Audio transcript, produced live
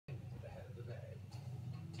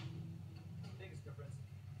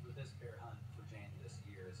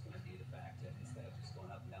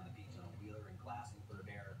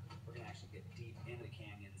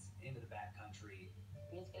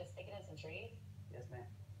tree? Yes, ma'am.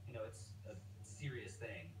 You know, it's a serious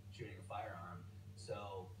thing, shooting a firearm.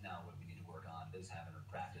 So now what we need to work on is having her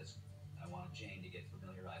practice. I wanted Jane to get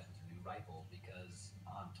familiarized with her new rifle because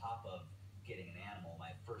on top of getting an animal,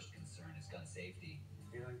 my first concern is gun safety.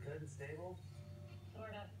 Feeling good and stable?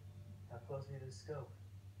 Sort of. How close are you to the scope?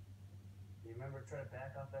 You remember, try to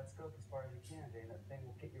back off that scope as far as you can, Jane. That thing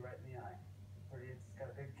will kick you right in the eye. It's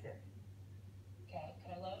got a big kick. Okay,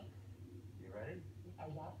 can I load? You ready? Yeah.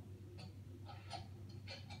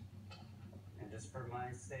 And just for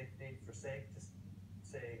my safety, just say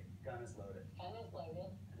gun is loaded. Gun is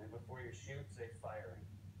loaded. And then before you shoot, say firing.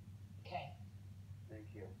 Okay.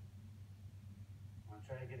 Thank you. I want to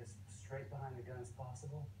try to get as straight behind the gun as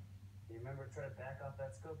possible. You remember, try to back off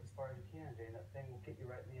that scope as far as you can, Jane. That thing will kick you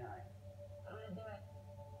right in the eye. I'm gonna do it.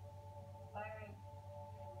 Firing.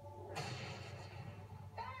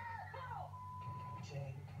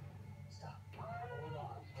 Jane, stop. Hold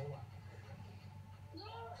on. No,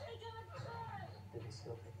 I got caught. Did the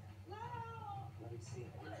scope again? No. Let me see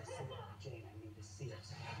it. I need to see it. Jane, I need to see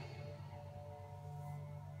it.